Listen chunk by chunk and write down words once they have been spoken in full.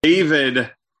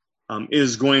David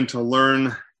is going to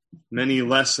learn many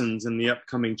lessons in the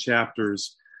upcoming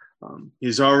chapters.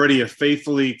 He's already a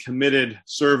faithfully committed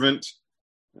servant,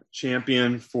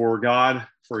 champion for God,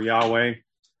 for Yahweh.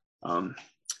 And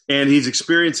he's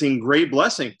experiencing great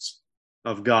blessings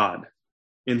of God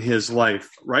in his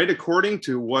life, right? According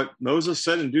to what Moses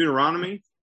said in Deuteronomy,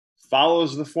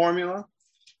 follows the formula.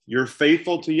 You're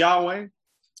faithful to Yahweh.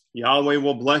 Yahweh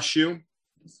will bless you.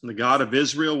 The God of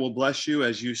Israel will bless you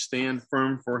as you stand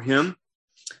firm for him.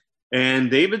 And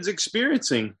David's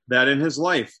experiencing that in his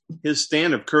life. His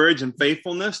stand of courage and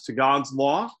faithfulness to God's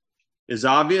law is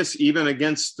obvious, even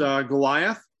against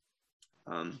Goliath.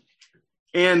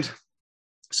 And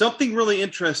something really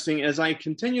interesting, as I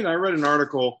continued, I read an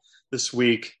article this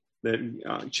week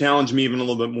that challenged me even a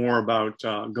little bit more about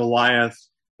Goliath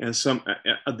and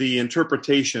the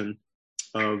interpretation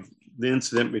of the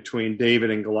incident between David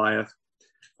and Goliath.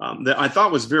 That I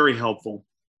thought was very helpful.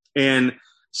 And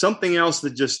something else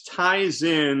that just ties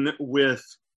in with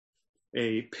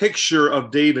a picture of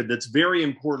David that's very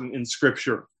important in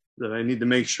Scripture that I need to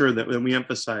make sure that we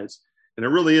emphasize. And it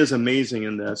really is amazing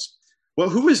in this. Well,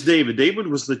 who is David? David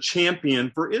was the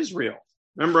champion for Israel.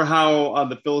 Remember how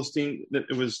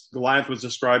Goliath was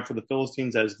described for the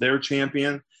Philistines as their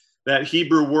champion? That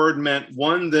Hebrew word meant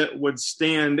one that would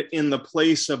stand in the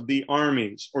place of the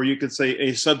armies, or you could say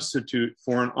a substitute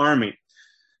for an army.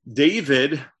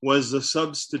 David was the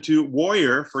substitute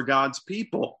warrior for God's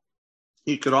people.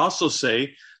 You could also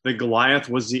say that Goliath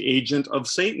was the agent of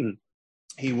Satan.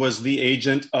 He was the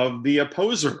agent of the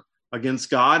opposer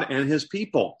against God and his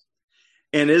people.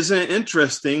 And isn't it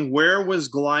interesting, where was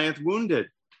Goliath wounded?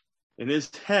 In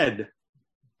his head.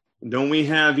 Don't we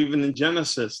have, even in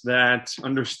Genesis, that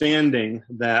understanding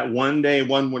that one day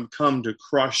one would come to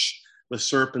crush the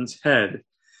serpent's head?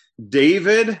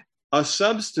 David, a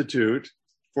substitute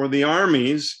for the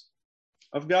armies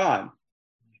of God.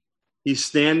 He's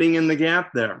standing in the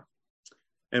gap there.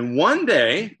 And one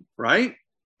day, right,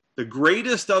 the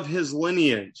greatest of his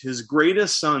lineage, his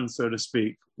greatest son, so to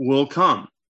speak, will come,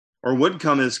 or would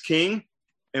come as king,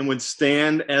 and would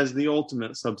stand as the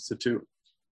ultimate substitute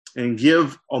and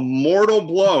give a mortal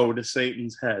blow to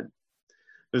Satan's head.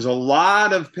 There's a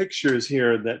lot of pictures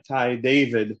here that tie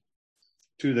David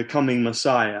to the coming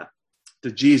Messiah,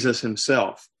 to Jesus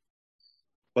himself.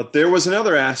 But there was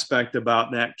another aspect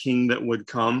about that king that would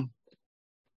come.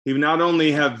 He would not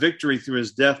only have victory through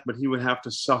his death, but he would have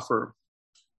to suffer.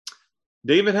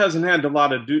 David hasn't had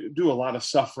to do a lot of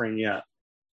suffering yet.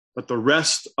 But the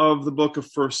rest of the book of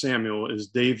 1 Samuel is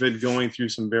David going through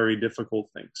some very difficult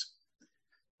things.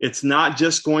 It's not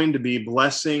just going to be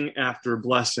blessing after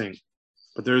blessing,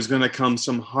 but there's going to come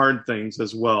some hard things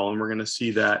as well. And we're going to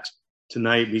see that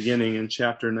tonight, beginning in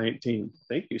chapter 19.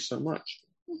 Thank you so much.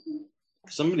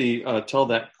 Somebody tell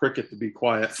that cricket to be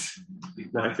quiet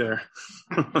back there.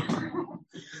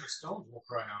 Stones will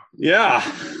cry out. Yeah,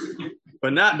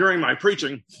 but not during my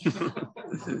preaching.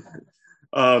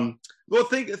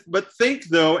 Think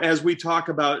though, as we talk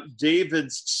about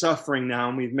David's suffering now,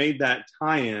 and we've made that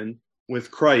tie-in with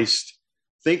Christ,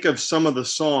 think of some of the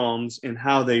Psalms and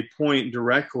how they point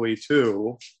directly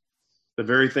to the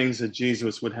very things that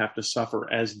Jesus would have to suffer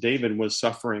as David was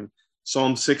suffering.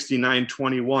 Psalm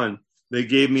 69:21, they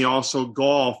gave me also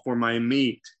gall for my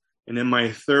meat, and in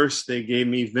my thirst they gave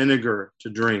me vinegar to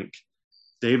drink.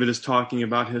 David is talking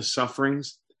about his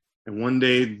sufferings, and one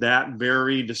day that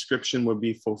very description would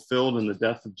be fulfilled in the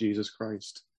death of Jesus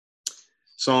Christ.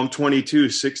 Psalm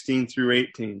 22:16 through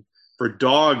 18. For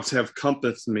dogs have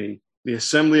compassed me. The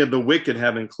assembly of the wicked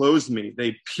have enclosed me.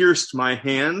 They pierced my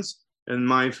hands and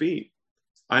my feet.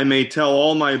 I may tell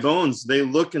all my bones. They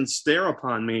look and stare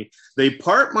upon me. They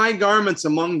part my garments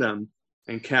among them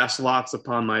and cast lots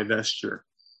upon my vesture.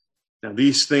 Now,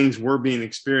 these things were being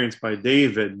experienced by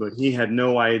David, but he had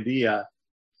no idea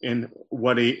in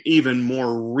what a even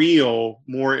more real,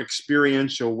 more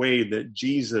experiential way that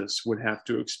Jesus would have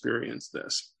to experience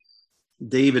this.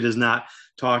 David is not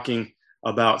talking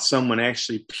about someone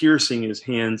actually piercing his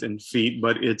hands and feet,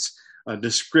 but it's a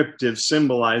descriptive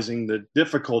symbolizing the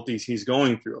difficulties he's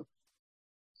going through.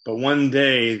 But one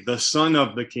day, the son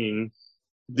of the king,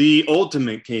 the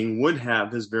ultimate king, would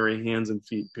have his very hands and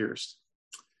feet pierced.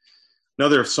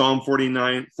 Another Psalm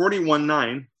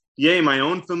 41:9. Yea, my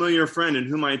own familiar friend in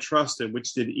whom I trusted,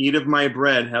 which did eat of my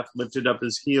bread, hath lifted up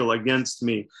his heel against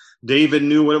me. David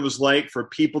knew what it was like for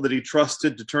people that he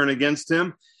trusted to turn against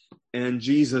him, and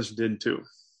Jesus did too,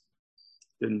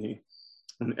 didn't he?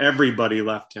 And everybody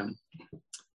left him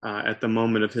at the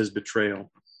moment of his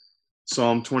betrayal.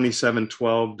 Psalm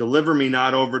 27:12, deliver me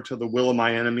not over to the will of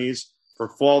my enemies, For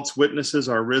false witnesses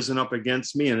are risen up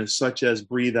against me, and as such as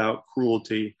breathe out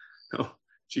cruelty. Oh,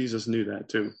 Jesus knew that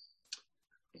too.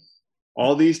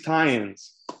 All these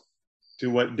tie-ins to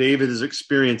what David is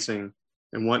experiencing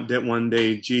and what one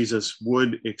day Jesus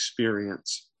would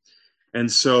experience.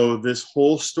 And so this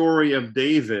whole story of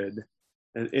David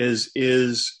is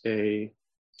a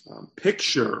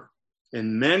picture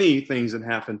in many things that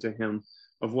happened to him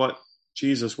of what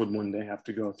Jesus would one day have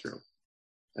to go through.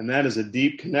 And that is a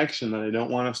deep connection that I don't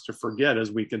want us to forget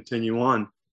as we continue on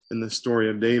in the story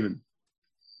of David.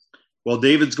 Well,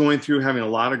 David's going through having a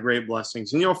lot of great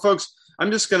blessings. And, folks, I'm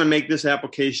just going to make this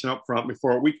application up front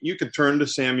before you could turn to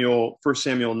 1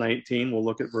 Samuel 19. We'll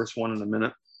look at verse 1 in a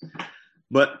minute.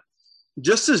 But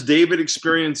just as David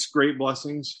experienced great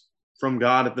blessings from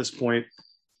God at this point,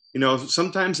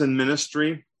 sometimes in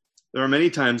ministry, there are many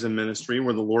times in ministry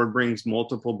where the Lord brings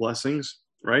multiple blessings,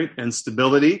 right? And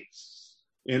stability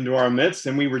into our midst,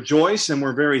 and we rejoice and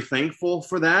we're very thankful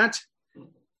for that.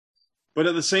 But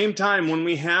at the same time, when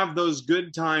we have those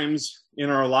good times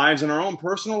in our lives, in our own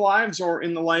personal lives or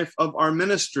in the life of our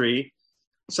ministry,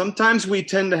 sometimes we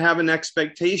tend to have an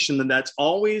expectation that that's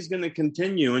always going to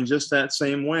continue in just that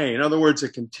same way. In other words, a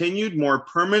continued, more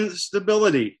permanent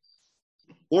stability.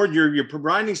 Lord, you're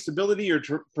providing stability, you're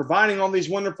providing all these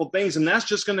wonderful things, and that's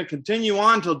just going to continue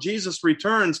on until Jesus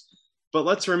returns. But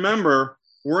let's remember,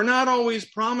 we're not always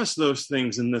promised those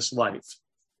things in this life.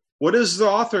 What does the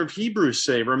author of Hebrews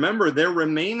say? Remember, there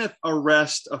remaineth a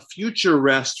rest, a future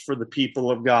rest for the people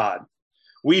of God.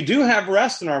 We do have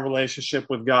rest in our relationship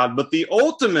with God, but the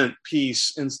ultimate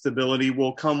peace and stability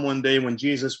will come one day when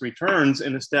Jesus returns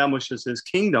and establishes his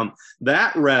kingdom.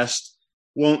 That rest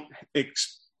won't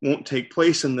take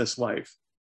place in this life.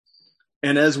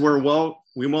 And as we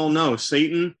well know,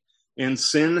 Satan and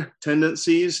sin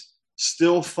tendencies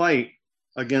still fight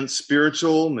against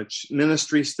spiritual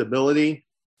ministry stability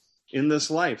in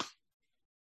this life.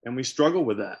 And we struggle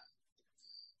with that.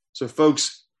 So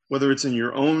folks, whether it's in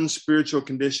your own spiritual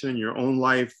condition, in your own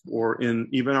life, or in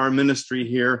even our ministry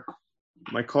here,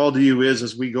 my call to you is,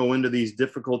 as we go into these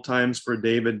difficult times for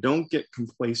David, don't get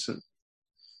complacent.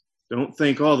 Don't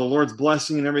think, the Lord's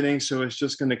blessing and everything, so it's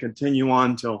just going to continue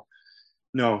on till.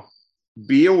 No,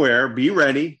 be aware, be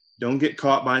ready. Don't get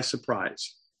caught by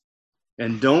surprise.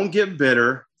 And don't get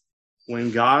bitter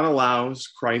when God allows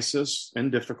crisis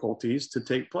and difficulties to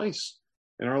take place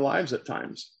in our lives at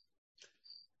times.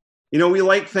 We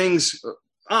like things,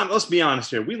 let's be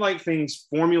honest here, we like things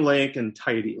formulaic and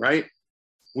tidy, right?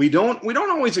 We don't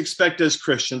always expect as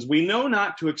Christians, we know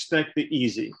not to expect the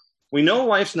easy. We know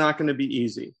life's not going to be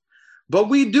easy. But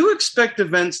we do expect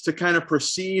events to kind of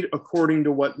proceed according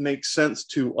to what makes sense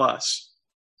to us.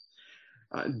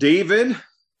 David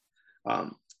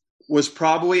was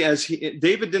probably,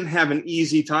 David didn't have an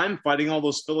easy time fighting all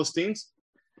those Philistines,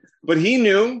 but he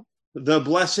knew the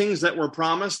blessings that were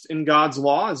promised in God's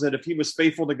law is that if he was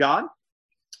faithful to God,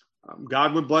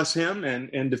 God would bless him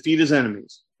and defeat his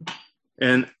enemies.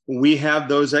 And we have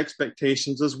those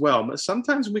expectations as well. But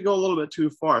sometimes we go a little bit too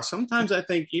far. Sometimes I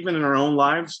think even in our own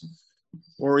lives,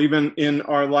 or even in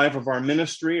our life of our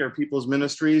ministry or people's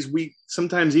ministries, we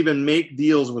sometimes even make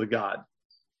deals with God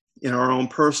in our own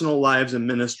personal lives and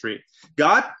ministry.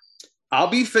 God, I'll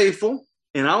be faithful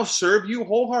and I'll serve you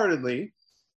wholeheartedly.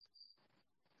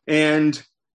 And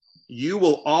you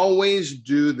will always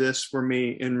do this for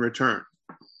me in return.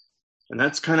 And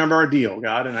that's kind of our deal,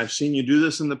 God. And I've seen you do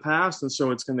this in the past. And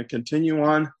so it's going to continue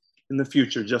on in the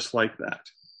future, just like that.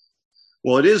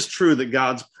 Well, it is true that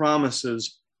God's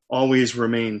promises always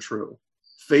remain true.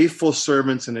 Faithful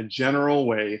servants in a general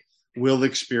way will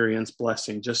experience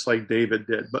blessing, just like David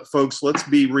did. But folks, let's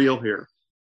be real here.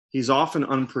 He's often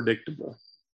unpredictable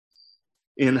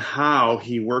in how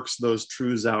he works those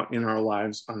truths out in our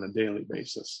lives on a daily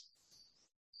basis.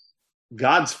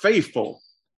 God's faithful,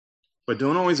 but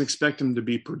don't always expect him to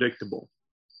be predictable.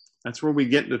 That's where we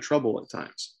get into trouble at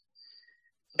times.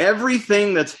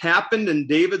 Everything that's happened in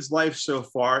David's life so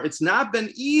far, it's not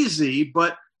been easy,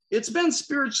 but it's been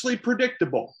spiritually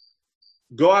predictable.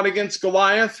 Go out against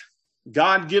Goliath,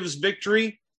 God gives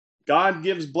victory, God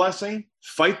gives blessing.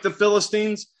 Fight the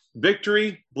Philistines,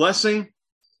 victory, blessing.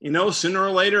 Sooner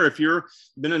or later, if you've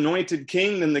been anointed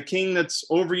king, then the king that's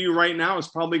over you right now is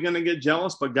probably going to get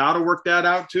jealous, but God will work that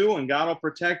out too, and God will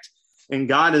protect. And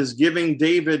God is giving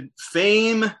David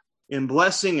fame and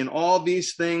blessing and all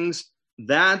these things.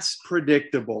 That's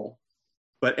predictable.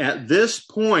 But at this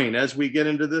point, as we get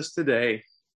into this today,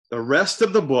 the rest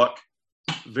of the book,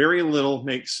 very little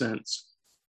makes sense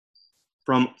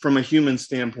from a human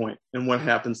standpoint and what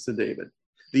happens to David.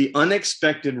 The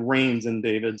unexpected reigns in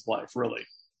David's life, really,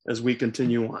 as we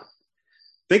continue on.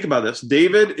 Think about this.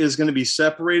 David is going to be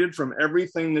separated from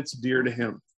everything that's dear to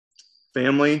him.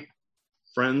 Family,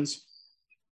 friends,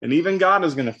 and even God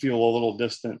is going to feel a little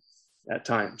distant at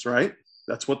times, right?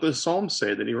 That's what the Psalms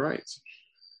say that he writes.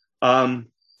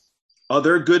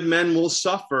 Other good men will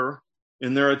suffer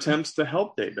in their attempts to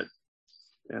help David.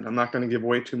 And I'm not going to give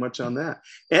away too much on that.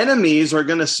 Enemies are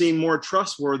going to seem more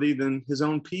trustworthy than his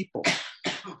own people.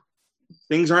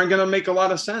 Things aren't going to make a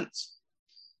lot of sense.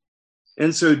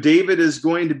 And so David is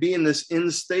going to be in this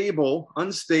unstable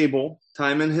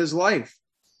time in his life.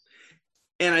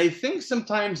 And I think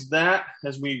sometimes that,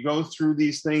 as we go through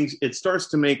these things, it starts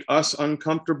to make us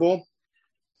uncomfortable,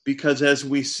 because as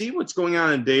we see what's going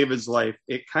on in David's life,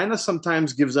 it kind of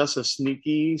sometimes gives us a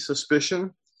sneaky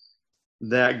suspicion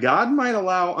that God might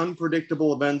allow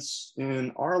unpredictable events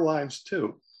in our lives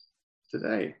too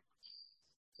today.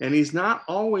 And he's not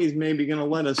always maybe going to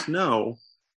let us know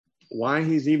why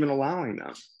he's even allowing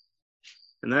them.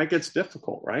 And that gets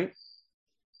difficult, right?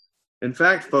 In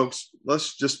fact, folks,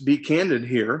 let's just be candid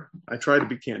here. I try to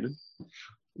be candid.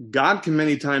 God can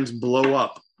many times blow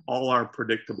up all our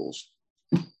predictables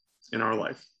in our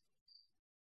life.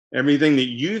 Everything that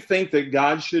you think that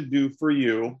God should do for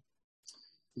you,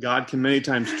 God can many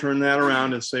times turn that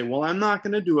around and say, well, I'm not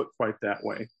going to do it quite that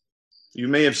way. You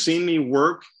may have seen me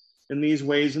work in these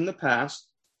ways in the past,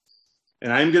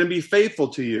 and I'm going to be faithful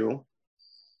to you,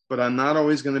 but I'm not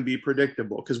always going to be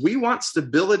predictable, because we want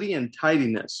stability and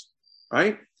tidiness,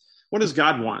 right? What does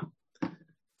God want?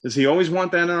 Does he always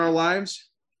want that in our lives?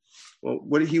 Well,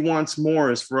 what he wants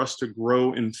more is for us to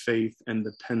grow in faith and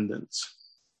dependence.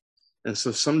 And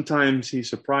so sometimes he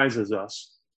surprises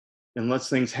us and lets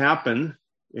things happen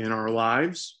in our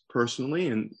lives personally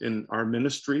and in our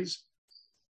ministries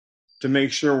to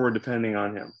make sure we're depending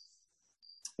on him.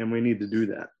 And we need to do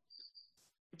that.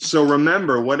 So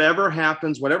remember, whatever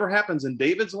happens in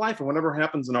David's life and whatever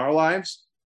happens in our lives,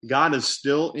 God is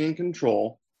still in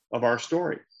control of our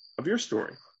story, of your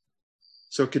story.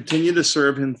 So continue to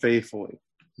serve him faithfully.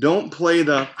 Don't play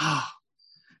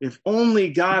if only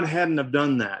God hadn't have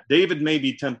done that. David may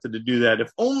be tempted to do that.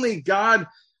 If only God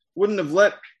wouldn't have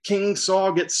let King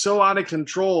Saul get so out of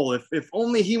control. If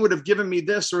only he would have given me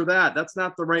this or that. That's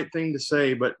not the right thing to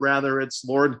say, but rather it's,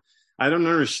 Lord, I don't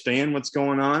understand what's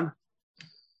going on,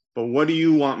 but what do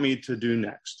you want me to do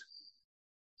next?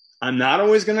 I'm not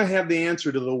always going to have the answer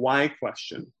to the why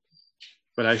question,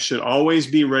 but I should always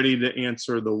be ready to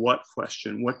answer the what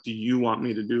question. What do you want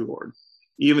me to do, Lord?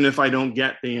 Even if I don't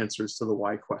get the answers to the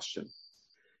why question.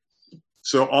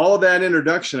 So all of that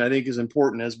introduction, I think, is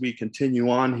important as we continue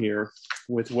on here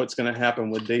with what's going to happen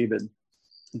with David.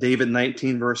 David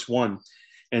 19, verse 1.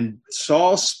 And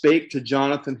Saul spake to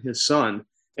Jonathan his son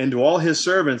and to all his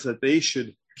servants that they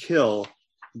should kill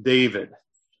David.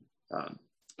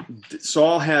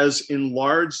 Saul has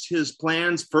enlarged his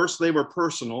plans. First, they were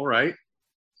personal, right?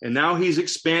 And now he's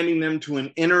expanding them to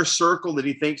an inner circle that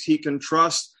he thinks he can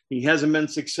trust. He hasn't been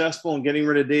successful in getting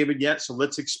rid of David yet, so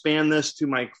let's expand this to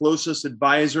my closest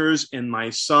advisors and my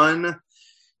son,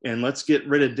 and let's get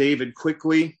rid of David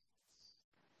quickly.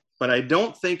 But I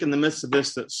don't think in the midst of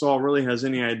this that Saul really has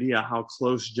any idea how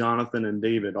close Jonathan and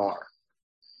David are.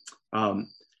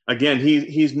 Again,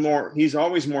 he's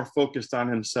always more focused on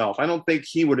himself. I don't think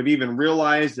he would have even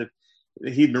realized if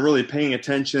he'd been really paying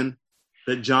attention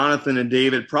that Jonathan and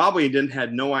David probably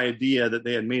had no idea that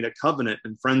they had made a covenant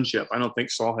in friendship. I don't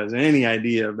think Saul has any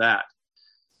idea of that.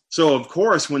 So, of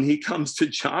course, when he comes to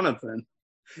Jonathan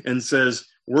and says,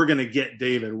 we're going to get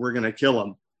David, we're going to kill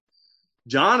him,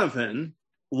 Jonathan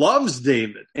loves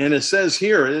David. And it says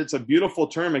here, it's a beautiful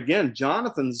term again,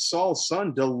 Jonathan, Saul's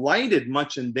son, delighted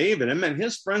much in David. I mean,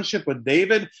 his friendship with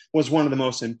David was one of the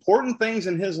most important things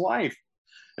in his life.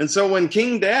 And so when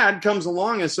King Dad comes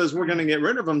along and says, we're going to get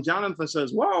rid of him, Jonathan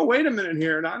says, whoa, wait a minute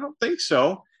here. And I don't think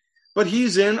so. But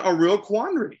he's in a real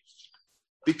quandary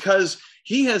because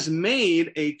he has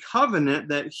made a covenant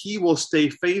that he will stay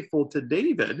faithful to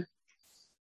David,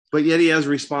 but yet he has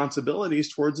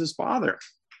responsibilities towards his father.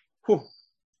 Whew.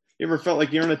 You ever felt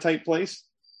like you're in a tight place?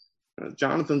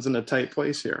 Jonathan's in a tight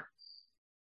place here.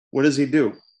 What does he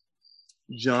do?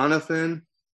 Jonathan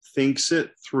thinks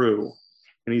it through.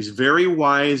 And he's very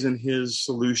wise in his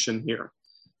solution here.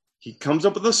 He comes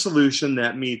up with a solution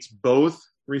that meets both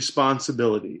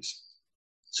responsibilities.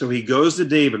 So he goes to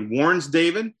David, warns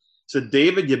David, said,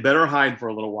 David, you better hide for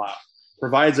a little while.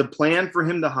 Provides a plan for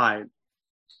him to hide.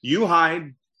 You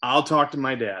hide, I'll talk to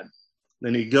my dad.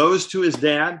 Then he goes to his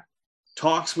dad,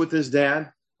 talks with his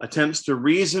dad, attempts to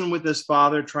reason with his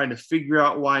father, trying to figure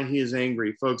out why he is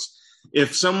angry. Folks,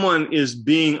 if someone is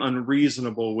being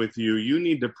unreasonable with you, you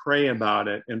need to pray about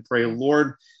it and pray,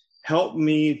 Lord, help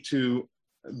me to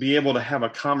be able to have a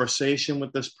conversation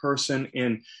with this person,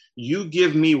 and you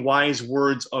give me wise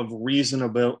words of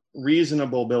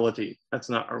reasonability. That's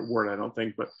not a word, I don't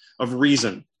think, but of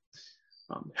reason.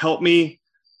 Help me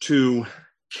to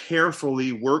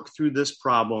carefully work through this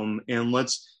problem, and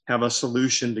let's have a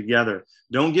solution together.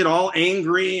 Don't get all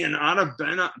angry and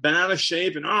bent out of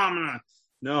shape and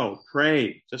no,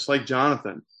 pray just like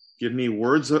Jonathan. Give me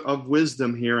words of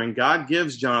wisdom here, and God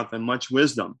gives Jonathan much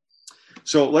wisdom.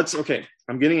 So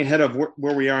I'm getting ahead of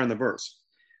where we are in the verse.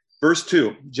 Verse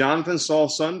 2, Jonathan,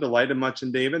 Saul's son, delighted much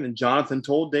in David, and Jonathan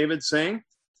told David, saying,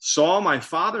 Saul, my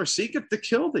father, seeketh to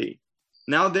kill thee.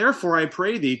 Now, therefore, I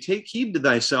pray thee, take heed to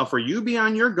thyself, for you be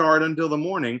on your guard until the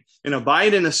morning, and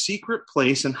abide in a secret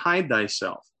place and hide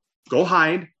thyself. Go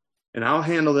hide, and I'll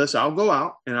handle this. I'll go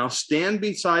out, and I'll stand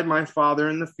beside my father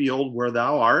in the field where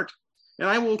thou art, and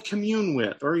I will commune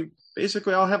with, or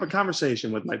basically I'll have a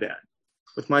conversation with my dad,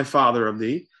 with my father of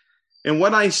thee, and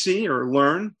what I see or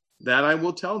learn, that I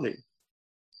will tell thee.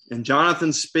 And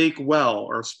Jonathan spake well,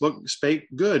 or spake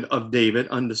good of David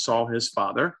unto Saul his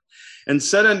father, and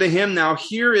said unto him, now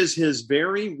here is his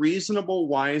very reasonable,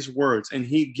 wise words. And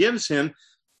he gives him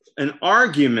an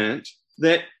argument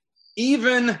that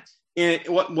even in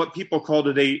what people call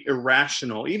today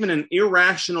irrational, even an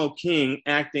irrational king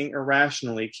acting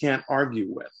irrationally can't argue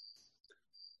with.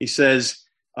 He says,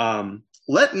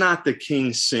 let not the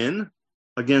king sin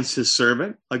against his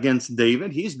servant, against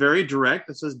David. He's very direct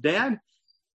and says, Dad,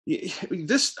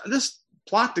 this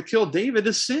plot to kill David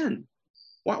is sin.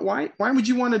 Why would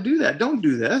you want to do that? Don't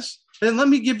do this. And let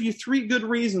me give you 3 good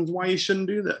reasons why you shouldn't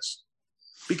do this.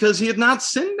 Because he had not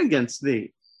sinned against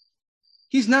thee.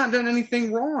 He's not done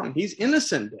anything wrong. He's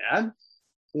innocent, Dad.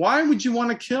 Why would you want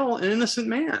to kill an innocent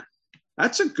man?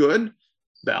 That's a good,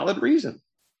 valid reason.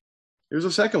 Here's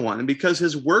a second one. And because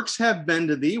his works have been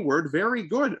to thee word very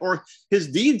good, or his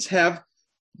deeds have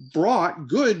brought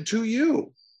good to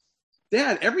you.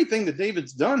 Dad, everything that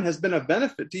David's done has been a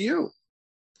benefit to you.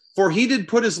 For he did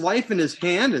put his life in his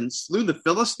hand and slew the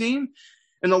Philistine,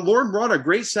 and the Lord brought a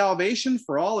great salvation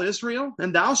for all Israel,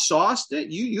 and thou sawest it.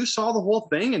 You saw the whole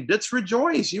thing and didst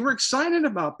rejoice. You were excited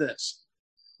about this.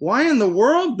 Why in the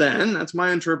world then, that's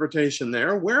my interpretation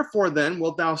there, wherefore then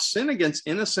wilt thou sin against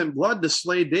innocent blood to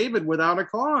slay David without a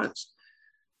cause?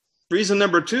 Reason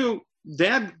number 2,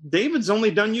 Dad, David's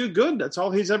only done you good. That's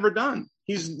all he's ever done.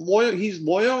 He's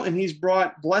loyal, and he's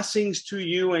brought blessings to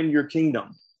you and your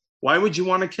kingdom. Why would you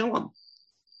want to kill him?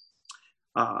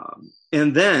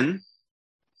 And then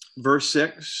verse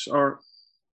 5.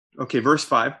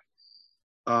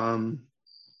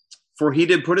 For he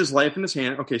did put his life in his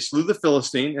hand. Slew the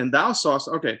Philistine, and thou sawest.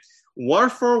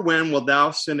 Wherefore when wilt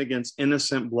thou sin against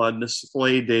innocent blood to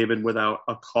slay David without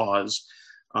a cause?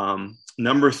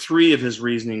 Number 3 of his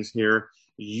reasonings here.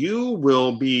 You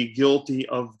will be guilty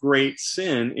of great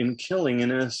sin in killing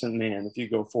an innocent man if you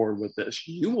go forward with this.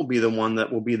 You will be the one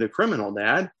that will be the criminal,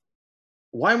 Dad.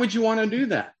 Why would you want to do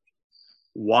that?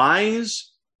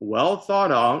 Wise, well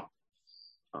thought out,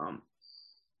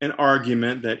 an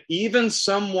argument that even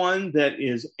someone that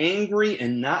is angry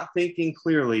and not thinking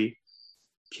clearly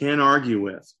can argue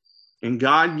with. And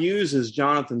God uses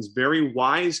Jonathan's very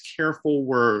wise, careful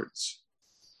words.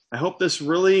 I hope this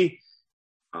really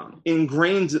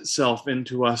ingrains itself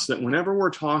into us, that whenever we're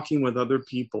talking with other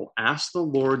people, ask the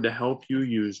Lord to help you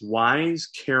use wise,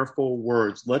 careful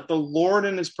words. Let the Lord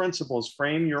and his principles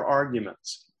frame your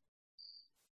arguments.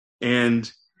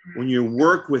 And when you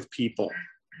work with people,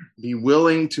 be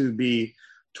willing to be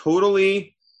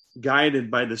totally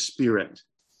guided by the Spirit.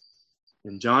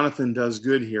 And Jonathan does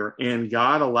good here, and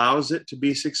God allows it to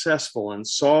be successful. And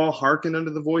Saul hearkened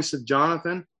unto the voice of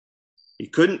Jonathan. He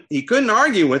couldn't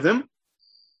argue with him.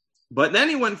 But then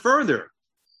he went further.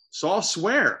 Saul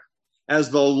sware, as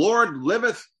the Lord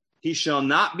liveth, he shall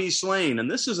not be slain.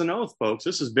 And this is an oath, folks.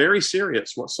 This is very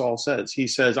serious what Saul says. He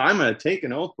says, I'm going to take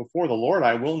an oath before the Lord.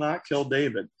 I will not kill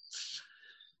David.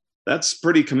 That's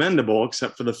pretty commendable,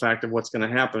 except for the fact of what's going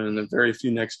to happen in the very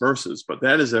few next verses. But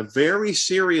that is a very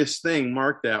serious thing.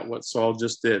 Mark that, what Saul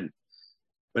just did.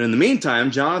 But in the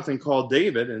meantime, Jonathan called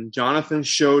David, and Jonathan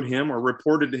showed him or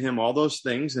reported to him all those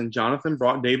things. And Jonathan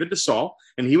brought David to Saul,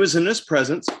 and he was in his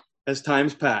presence as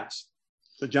times passed.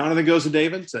 So Jonathan goes to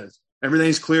David and says,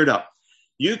 everything's cleared up.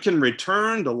 You can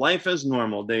return to life as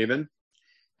normal, David.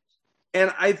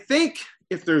 And I think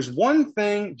if there's one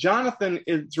thing Jonathan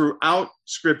throughout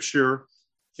Scripture,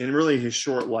 in really his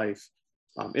short life,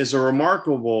 is a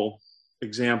remarkable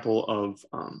example of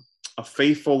a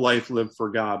faithful life lived for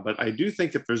God. But I do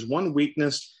think if there's one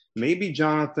weakness, maybe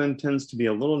Jonathan tends to be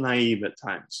a little naive at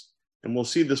times. And we'll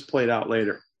see this played out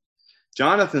later.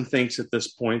 Jonathan thinks at this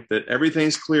point that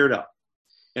everything's cleared up.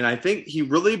 And I think he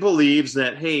really believes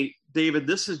that, hey, David,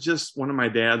 this is just one of my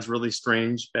dad's really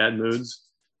strange, bad moods.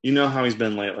 You know how he's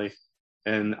been lately.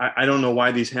 And I don't know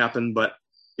why these happen, but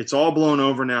it's all blown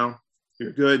over now.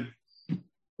 You're good.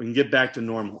 We can get back to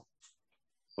normal.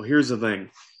 Well, here's the thing.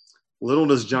 Little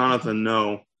does Jonathan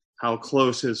know how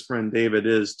close his friend David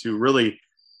is to really,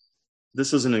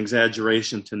 this is an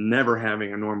exaggeration, to never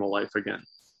having a normal life again.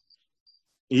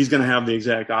 He's going to have the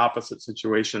exact opposite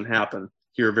situation happen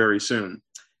here very soon.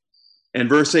 And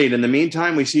verse 8, in the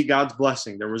meantime, we see God's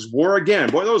blessing. There was war again.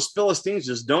 Boy, those Philistines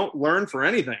just don't learn for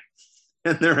anything.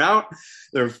 And they're out,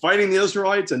 they're fighting the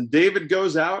Israelites, and David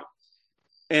goes out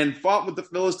and fought with the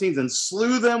Philistines and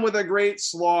slew them with a great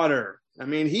slaughter. I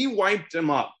mean, he wiped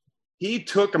them up. He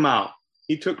took them out.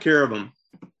 He took care of them.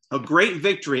 A great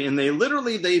victory. And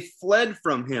they fled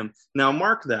from him. Now,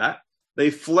 mark that.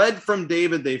 They fled from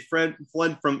David. They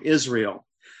fled from Israel.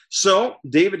 So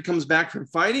David comes back from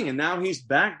fighting, and now he's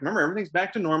back. Remember, everything's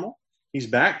back to normal. He's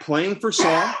back playing for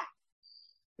Saul,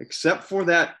 except for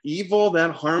that evil,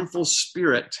 that harmful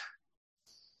spirit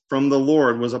from the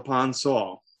Lord was upon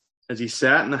Saul as he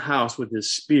sat in the house with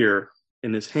his spear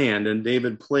in his hand, and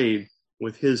David played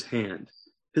with his hand.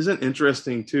 Isn't it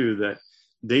interesting, too, that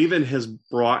David has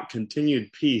brought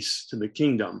continued peace to the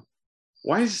kingdom?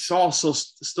 Why is Saul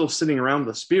still sitting around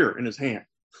with a spear in his hand?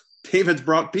 David's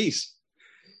brought peace.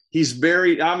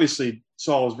 Obviously,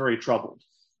 Saul is very troubled.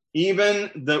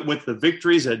 Even with the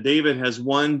victories that David has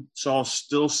won, Saul's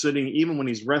still sitting, even when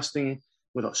he's resting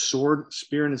with a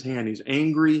spear in his hand. He's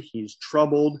angry, he's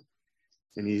troubled,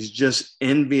 and he's just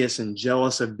envious and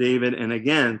jealous of David. And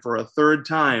again, for a third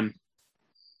time,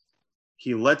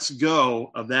 he lets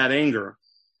go of that anger.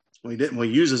 He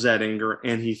uses that anger,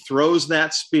 and he throws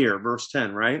that spear, verse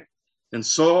 10, right? And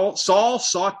Saul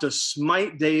sought to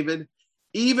smite David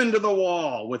even to the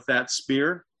wall with that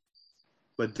spear.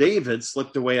 But David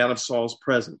slipped away out of Saul's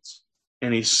presence,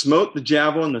 and he smote the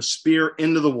javelin, the spear,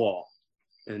 into the wall.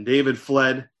 And David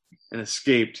fled and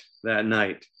escaped that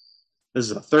night. This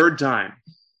is the third time.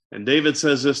 And David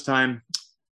says this time,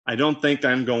 I don't think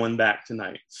I'm going back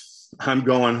tonight. I'm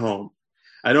going home.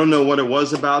 I don't know what it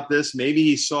was about this. Maybe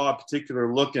he saw a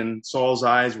particular look in Saul's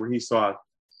eyes where he thought,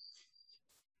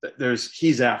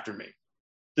 he's after me.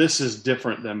 This is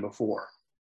different than before.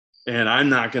 And I'm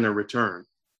not going to return.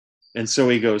 And so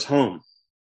he goes home,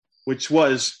 which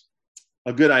was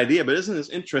a good idea. But isn't this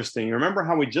interesting? Remember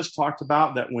how we just talked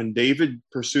about that when David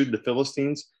pursued the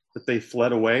Philistines, that they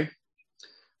fled away?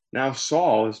 Now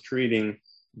Saul is treating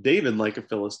David like a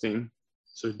Philistine,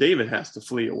 so David has to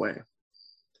flee away.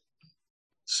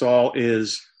 Saul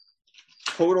is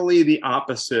totally the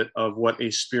opposite of what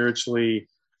a spiritually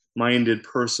minded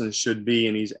person should be,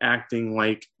 and he's acting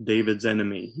like David's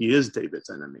enemy. He is David's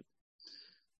enemy.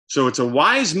 So it's a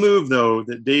wise move, though,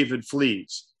 that David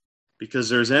flees, because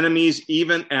there's enemies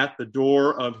even at the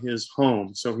door of his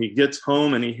home. So he gets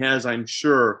home, and he has, I'm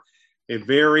sure, a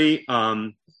very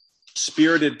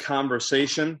spirited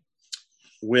conversation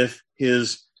with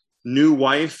his new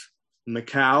wife,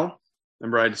 Michal.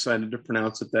 Remember, I decided to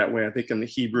pronounce it that way. I think in the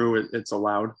Hebrew, it's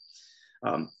allowed.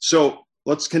 So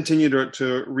let's continue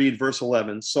to read verse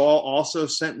 11. Saul also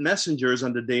sent messengers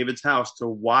unto David's house to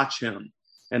watch him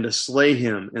and to slay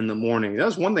him in the morning.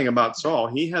 That's one thing about Saul.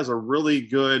 He has a really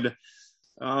good,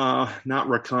 not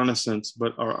reconnaissance,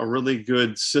 but a really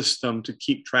good system to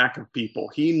keep track of people.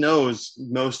 He knows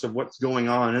most of what's going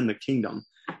on in the kingdom.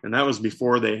 And that was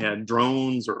before they had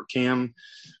drones or cameras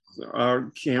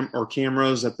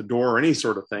at the door or any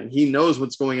sort of thing. He knows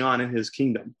what's going on in his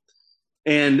kingdom.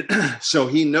 And so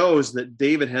he knows that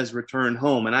David has returned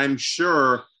home. And I'm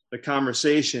sure the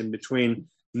conversation between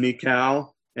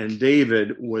Michal and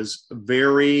David was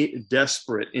very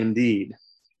desperate indeed.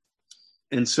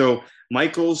 And so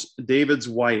Michal's, David's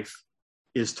wife,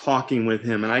 is talking with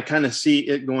him. And I kind of see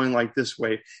it going like this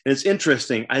way. And it's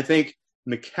interesting. I think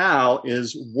Michal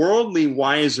is worldly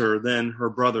wiser than her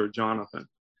brother, Jonathan.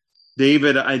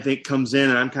 David, I think, comes in,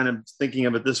 and I'm kind of thinking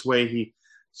of it this way. He's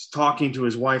talking to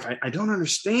his wife. I don't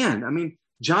understand. I mean,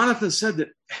 Jonathan said that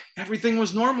everything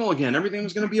was normal again. Everything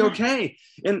was going to be okay.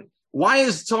 And why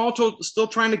is Saul still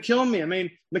trying to kill me? I mean,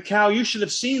 Michal, you should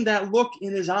have seen that look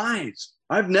in his eyes.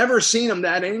 I've never seen him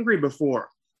that angry before.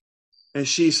 And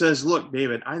she says, look,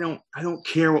 David, I don't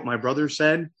care what my brother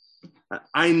said.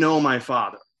 I know my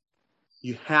father.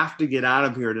 You have to get out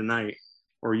of here tonight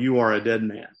or you are a dead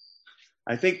man.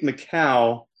 I think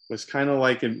Michal was kind of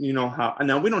like,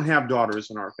 now we don't have daughters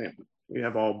in our family. We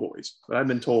have all boys. But I've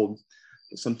been told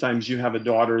sometimes you have a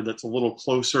daughter that's a little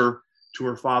closer to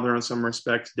her father in some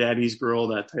respects, daddy's girl,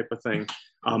 that type of thing.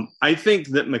 I think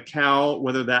that Michal,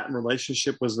 whether that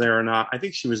relationship was there or not, I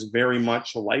think she was very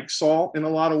much like Saul in a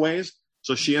lot of ways.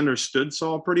 So she understood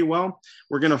Saul pretty well.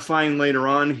 We're going to find later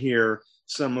on here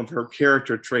some of her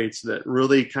character traits that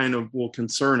really kind of will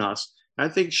concern us. I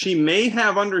think she may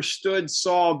have understood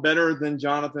Saul better than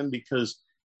Jonathan because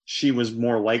she was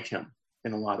more like him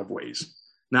in a lot of ways,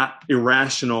 not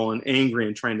irrational and angry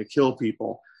and trying to kill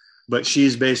people. But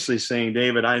she's basically saying,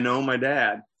 David, I know my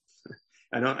dad.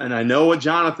 I know what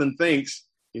Jonathan thinks.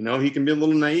 You know, he can be a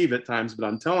little naive at times, but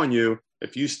I'm telling you,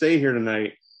 if you stay here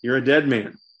tonight, you're a dead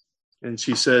man. And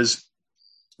she says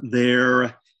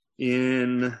there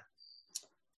in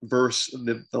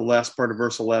the last part of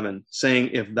verse 11,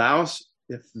 saying, if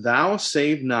thou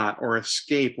save not or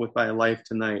escape with thy life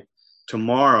tonight,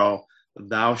 tomorrow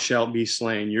thou shalt be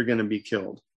slain. You're going to be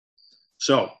killed.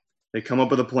 So they come up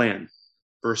with a plan.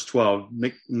 Verse 12,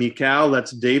 Michal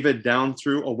lets David down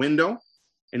through a window,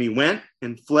 and he went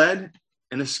and fled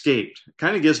and escaped. It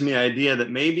kind of gives me an idea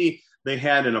that maybe they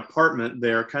had an apartment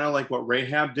there, kind of like what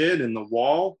Rahab did in the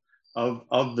wall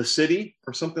of the city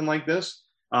or something like this,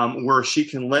 where she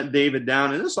can let David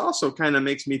down. And this also kind of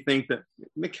makes me think that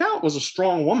Michal was a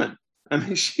strong woman. I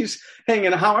mean, she's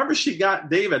hanging, however she got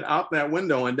David out that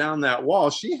window and down that wall,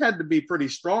 she had to be pretty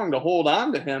strong to hold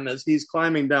on to him as he's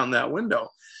climbing down that window.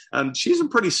 She's a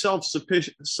pretty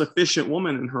self-sufficient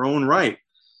woman in her own right.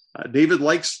 David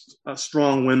likes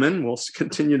strong women. We'll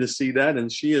continue to see that,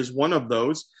 and she is one of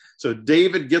those. So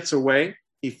David gets away.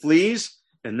 He flees,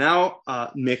 and now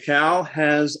Michal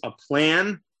has a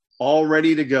plan all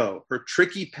ready to go. Her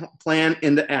tricky plan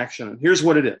into action. And here's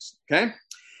what it is, okay?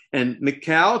 And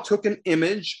Michal took an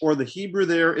image, or the Hebrew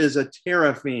there is a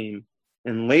teraphim,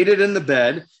 and laid it in the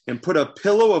bed and put a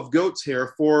pillow of goat's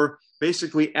hair for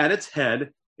basically at its head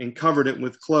and covered it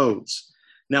with clothes.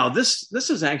 Now, this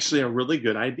is actually a really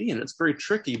good idea, and it's very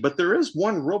tricky, but there is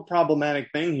one real problematic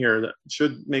thing here that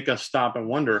should make us stop and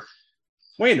wonder,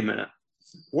 wait a minute,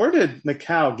 where did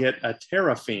Michal get a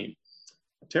teraphim?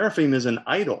 A teraphim is an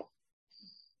idol.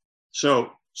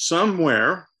 So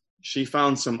somewhere she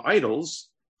found some idols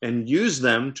and used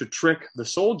them to trick the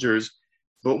soldiers,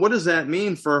 but what does that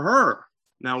mean for her?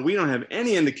 Now, we don't have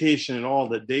any indication at all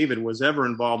that David was ever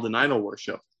involved in idol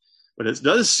worship. But it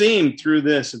does seem through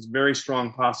this, it's a very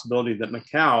strong possibility that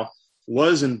Michal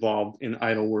was involved in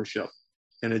idol worship.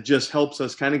 And it just helps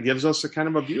us, kind of gives us a kind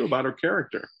of a view about her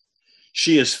character.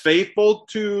 She is faithful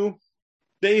to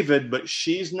David, but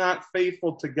she's not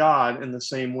faithful to God in the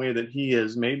same way that he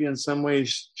is. Maybe in some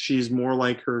ways she's more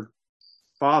like her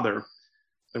father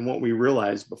than what we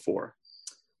realized before.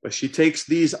 But she takes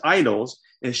these idols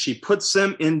and she puts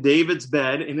them in David's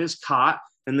bed, in his cot,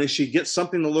 and then she gets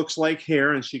something that looks like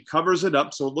hair and she covers it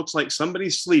up so it looks like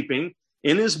somebody's sleeping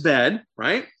in his bed,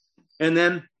 right? And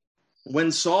then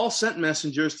when Saul sent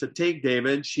messengers to take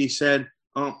David, she said,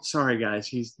 oh, sorry, guys,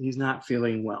 he's not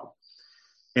feeling well.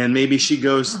 And maybe she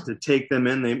goes to take them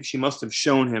in. She must have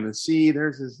shown him and see,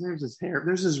 there's his hair,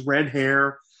 there's his red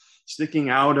hair sticking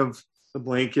out of the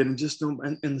blanket,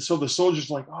 and so the soldiers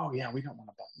are like, oh yeah, we don't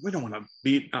want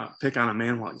to pick on a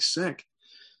man while he's sick.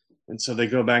 And so they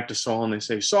go back to Saul and they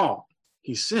say, Saul,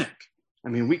 he's sick. I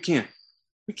mean, we can't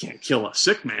kill a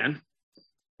sick man.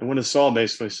 And what does Saul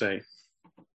basically say?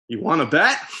 You want to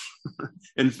bet?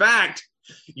 In fact,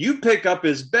 you pick up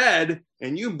his bed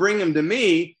and you bring him to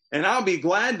me, and I'll be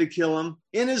glad to kill him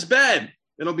in his bed.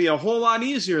 It'll be a whole lot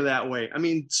easier that way. I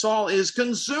mean, Saul is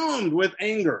consumed with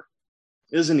anger,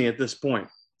 isn't he, at this point?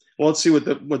 Well, let's see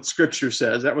what Scripture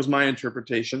says. That was my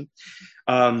interpretation.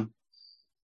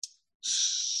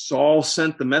 Saul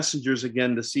sent the messengers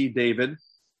again to see David,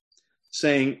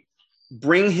 saying,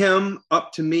 bring him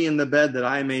up to me in the bed that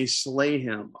I may slay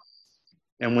him.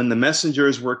 And when the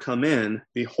messengers were come in,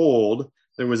 behold,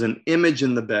 there was an image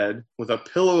in the bed with a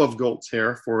pillow of goat's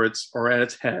hair at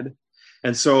its head.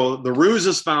 And so the ruse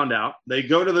is found out. They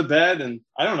go to the bed, and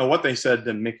I don't know what they said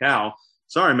to Michal.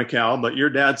 Sorry, Michal, but your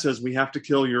dad says we have to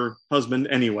kill your husband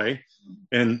anyway,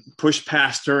 and push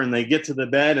past her. And they get to the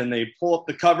bed and they pull up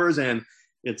the covers, and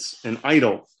it's an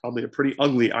idol, probably a pretty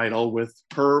ugly idol with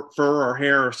fur or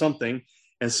hair or something.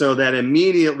 And so that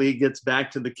immediately gets back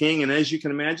to the king. And as you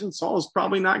can imagine, Saul is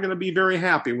probably not going to be very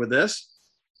happy with this.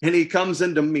 And he comes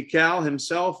into Michal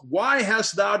himself. Why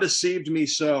hast thou deceived me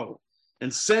so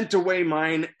and sent away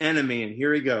mine enemy? And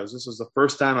here he goes. This is the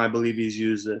first time I believe he's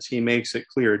used this. He makes it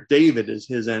clear David is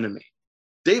his enemy.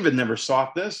 David never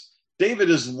sought this. David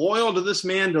is loyal to this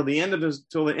man till the end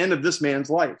of this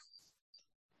man's life.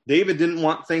 David didn't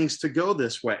want things to go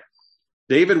this way.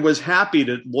 David was happy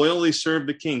to loyally serve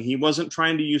the king. He wasn't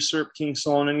trying to usurp King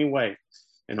Saul in any way.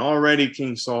 And already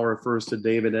King Saul refers to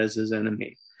David as his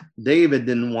enemy. David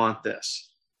didn't want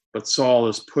this, but Saul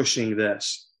is pushing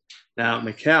this. Now,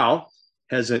 Michal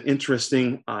has an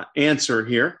interesting answer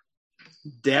here.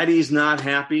 Daddy's not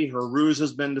happy. Her ruse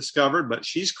has been discovered, but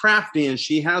she's crafty and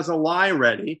she has a lie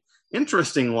ready.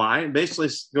 Interesting lie. It basically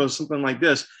goes something like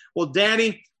this. Well,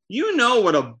 Daddy, you know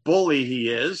what a bully he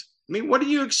is. I mean, what do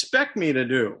you expect me to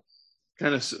do?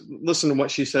 Kind of listen to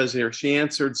what she says here. She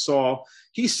answered Saul,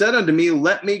 he said unto me,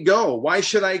 let me go. Why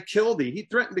should I kill thee? He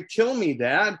threatened to kill me,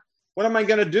 Dad. What am I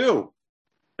going to do?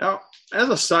 Now, as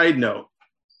a side note,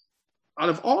 out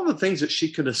of all the things that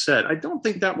she could have said, I don't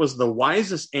think that was the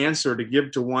wisest answer to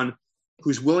give to one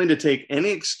who's willing to take any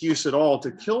excuse at all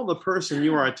to kill the person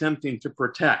you are attempting to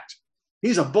protect.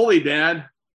 He's a bully, Dad.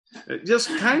 It just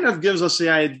kind of gives us the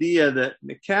idea that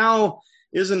Michal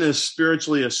isn't as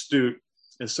spiritually astute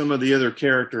as some of the other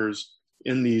characters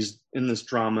in this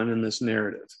drama and in this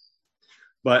narrative.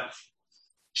 But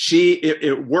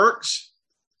it works.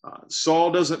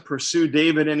 Saul doesn't pursue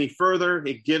David any further.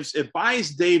 It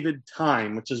buys David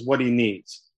time, which is what he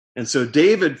needs. And so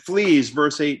David flees,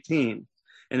 verse 18,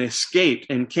 and escaped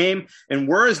and came. And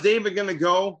where is David going to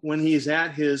go when he's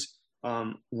at his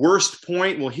worst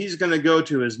point? Well, he's going to go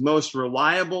to his most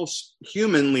reliable,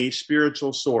 humanly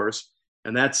spiritual source,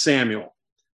 and that's Samuel.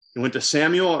 He went to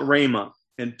Samuel at Ramah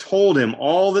and told him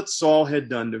all that Saul had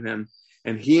done to him.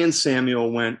 And he and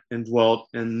Samuel went and dwelt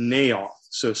in Naioth.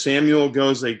 So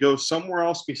they go somewhere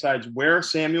else besides where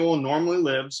Samuel normally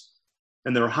lives,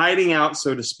 and they're hiding out,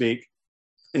 so to speak.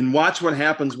 And watch what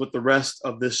happens with the rest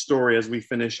of this story as we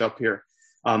finish up here.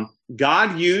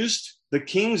 God used the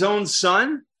king's own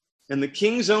son and the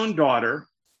king's own daughter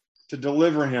to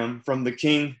deliver him from the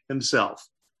king himself.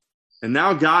 And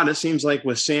now God, it seems like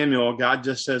with Samuel, God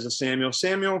just says to Samuel,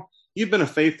 Samuel, you've been a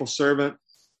faithful servant,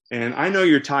 and I know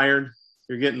you're tired.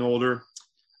 You're getting older.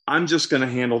 I'm just going to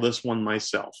handle this one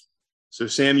myself. So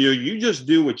Samuel, you just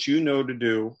do what you know to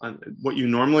do, what you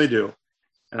normally do.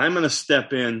 And I'm going to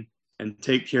step in and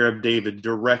take care of David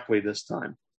directly this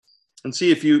time. And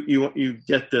see if you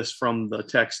get this from the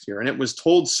text here. And it was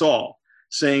told Saul,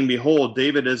 saying, behold,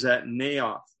 David is at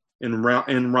Naioth in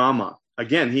Ramah.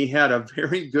 Again, he had a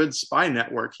very good spy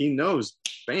network. He knows,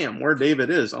 bam, where David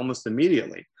is almost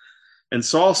immediately. And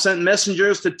Saul sent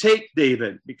messengers to take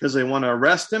David because they want to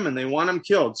arrest him and they want him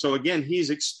killed. So again, he's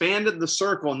expanded the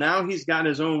circle. Now he's got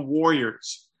his own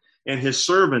warriors and his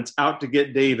servants out to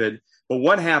get David. But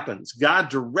what happens? God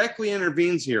directly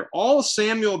intervenes here. All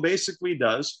Samuel basically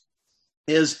does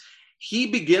is he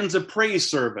begins a praise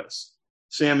service.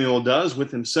 Samuel does with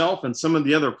himself and some of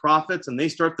the other prophets, and they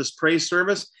start this praise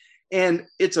service. And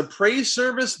it's a praise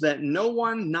service that no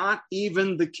one, not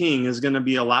even the king, is going to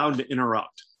be allowed to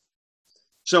interrupt.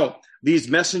 So these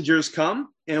messengers come,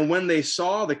 and when they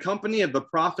saw the company of the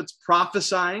prophets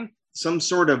prophesying some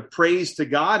sort of praise to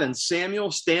God, and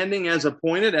Samuel standing as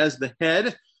appointed as the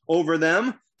head over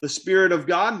them, the Spirit of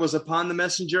God was upon the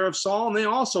messenger of Saul, and they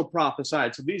also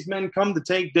prophesied. So these men come to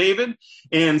take David,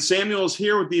 and Samuel's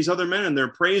here with these other men, and they're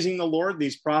praising the Lord,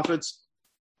 these prophets.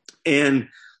 And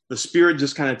the Spirit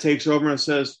just kind of takes over and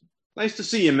says, nice to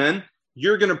see you, men.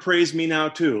 You're going to praise me now,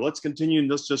 too. Let's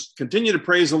just continue to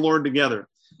praise the Lord together.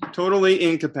 Totally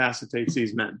incapacitates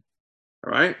these men.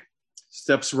 All right.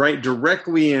 Steps right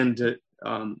directly in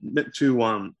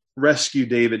to rescue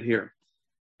David here.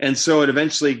 And so it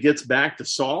eventually gets back to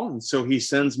Saul. And so he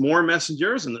sends more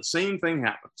messengers, and the same thing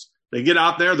happens. They get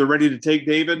out there. They're ready to take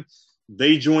David.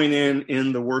 They join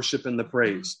in the worship and the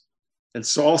praise. And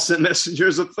Saul sent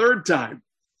messengers a third time,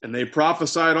 and they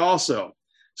prophesied also.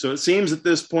 So it seems at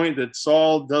this point that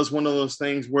Saul does one of those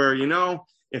things where,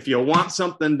 if you want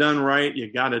something done right,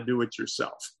 you got to do it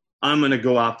yourself. I'm going to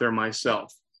go out there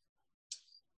myself.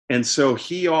 And so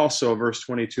he also, verse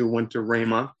 22, went to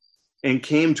Ramah and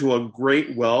came to a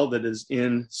great well that is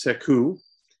in Seku.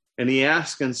 And he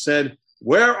asked and said,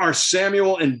 where are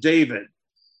Samuel and David?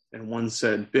 And one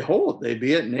said, behold, they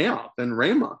be at Naioth and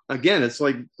Ramah. Again, it's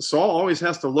like Saul always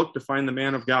has to look to find the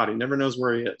man of God. He never knows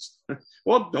where he is.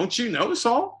 Well, don't you know,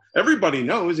 Saul? Everybody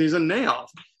knows he's in Naioth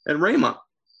at Ramah.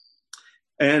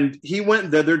 And he went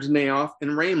thither to Naioth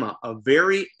and Ramah, a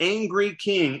very angry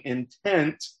king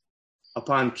intent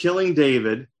upon killing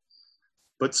David.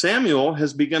 But Samuel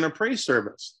has begun a praise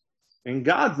service. And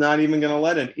God's not even going to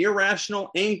let an irrational,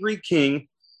 angry king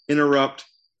interrupt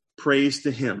praise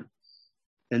to him.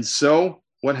 And so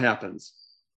what happens?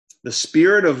 The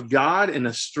Spirit of God, in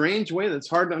a strange way that's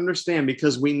hard to understand,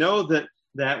 because we know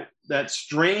that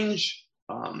strange,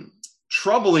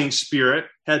 troubling spirit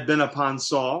had been upon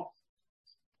Saul.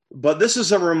 But this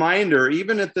is a reminder,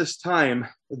 even at this time,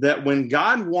 that when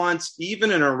God wants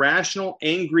even an irrational,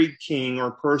 angry king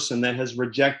or person that has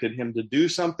rejected him to do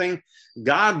something,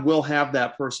 God will have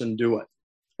that person do it,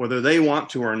 whether they want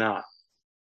to or not.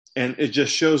 And it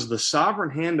just shows the sovereign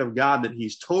hand of God, that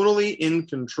he's totally in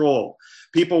control.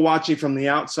 People watching from the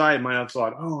outside might have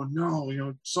thought, oh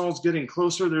no, Saul's getting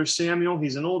closer. There's Samuel.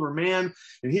 He's an older man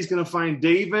and he's going to find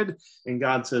David. And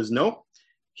God says, nope,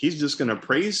 he's just going to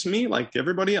praise me like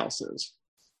everybody else is.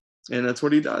 And that's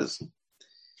what he does.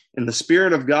 And the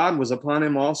Spirit of God was upon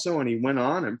him also, and he went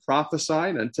on and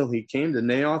prophesied until he came to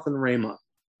Naioth and Ramah.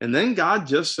 And then God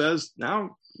just says,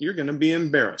 now you're going to be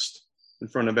embarrassed in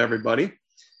front of everybody.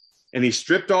 And he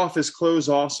stripped off his clothes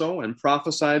also and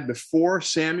prophesied before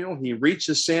Samuel. He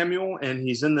reaches Samuel and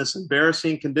he's in this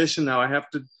embarrassing condition. Now I have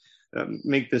to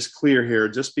make this clear here,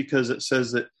 just because it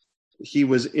says that he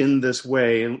was in this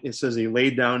way, and it says he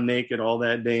laid down naked all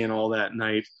that day and all that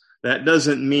night. That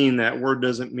doesn't mean, that word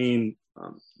doesn't mean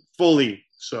fully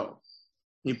so.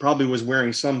 He probably was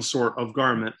wearing some sort of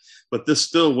garment, but this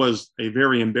still was a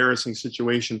very embarrassing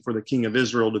situation for the king of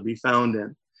Israel to be found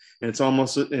in. And it's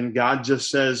almost, and God just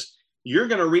says, you're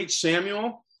going to reach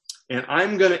Samuel, and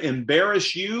I'm going to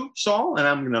embarrass you, Saul, and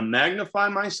I'm going to magnify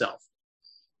myself.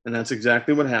 And that's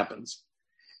exactly what happens.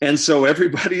 And so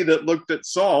everybody that looked at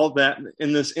Saul that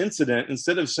in this incident,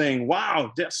 instead of saying,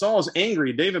 wow, Saul's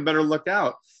angry, David better look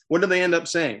out, what do they end up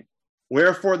saying?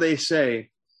 Wherefore they say,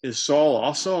 is Saul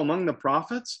also among the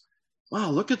prophets? Wow,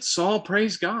 look at Saul,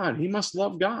 praise God. He must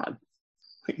love God.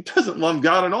 He doesn't love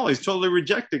God at all. He's totally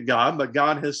rejected God, but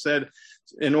God has said,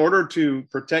 in order to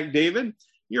protect David,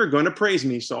 you're going to praise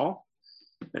me, Saul.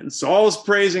 And Saul is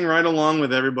praising right along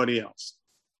with everybody else.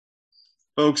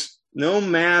 Folks, no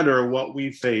matter what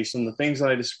we face, and the things that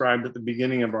I described at the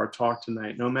beginning of our talk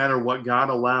tonight, no matter what God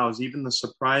allows, even the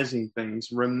surprising things,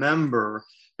 remember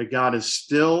that God is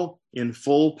still in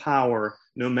full power,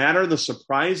 no matter the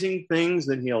surprising things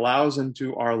that he allows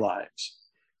into our lives.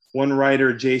 One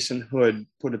writer, Jason Hood,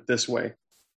 put it this way,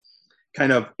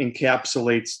 kind of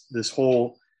encapsulates this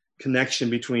whole connection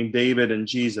between David and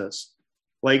Jesus.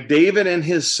 Like David and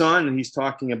his son, and he's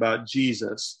talking about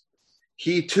Jesus,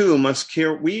 he too must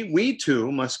carry, we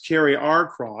too must carry our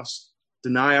cross,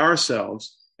 deny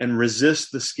ourselves, and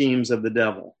resist the schemes of the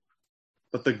devil.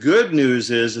 But the good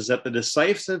news is that the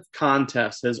decisive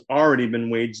contest has already been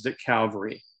waged at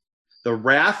Calvary. The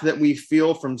wrath that we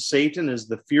feel from Satan is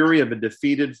the fury of a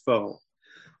defeated foe.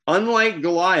 Unlike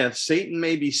Goliath, Satan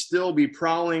may still be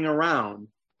prowling around,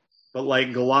 but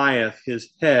like Goliath, his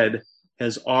head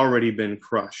has already been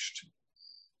crushed.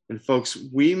 And folks,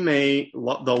 the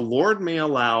Lord may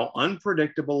allow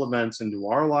unpredictable events into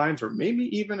our lives, or maybe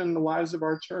even in the lives of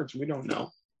our church. We don't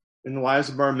know. In the lives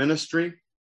of our ministry.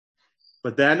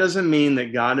 But that doesn't mean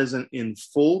that God isn't in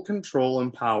full control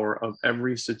and power of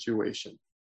every situation.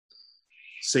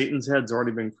 Satan's head's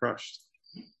already been crushed.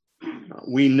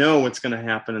 We know what's going to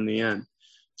happen in the end.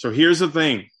 So here's the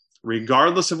thing.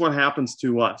 Regardless of what happens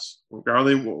to us,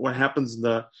 regardless of what happens,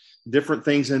 the different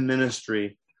things in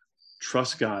ministry,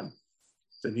 trust God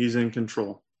that he's in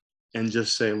control and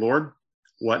just say, Lord,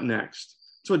 what next?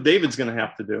 That's what David's going to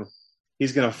have to do.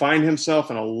 He's going to find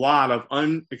himself in a lot of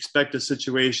unexpected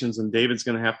situations, and David's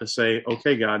going to have to say,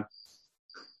 okay, God,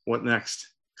 what next?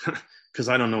 Because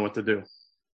I don't know what to do.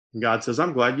 And God says,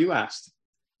 I'm glad you asked,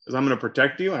 because I'm going to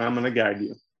protect you and I'm going to guide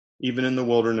you, even in the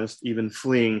wilderness, even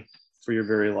fleeing for your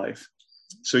very life.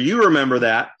 So you remember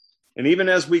that. And even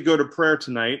as we go to prayer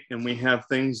tonight and we have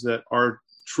things that are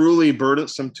truly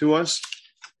burdensome to us,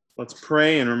 let's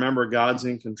pray and remember God's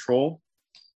in control.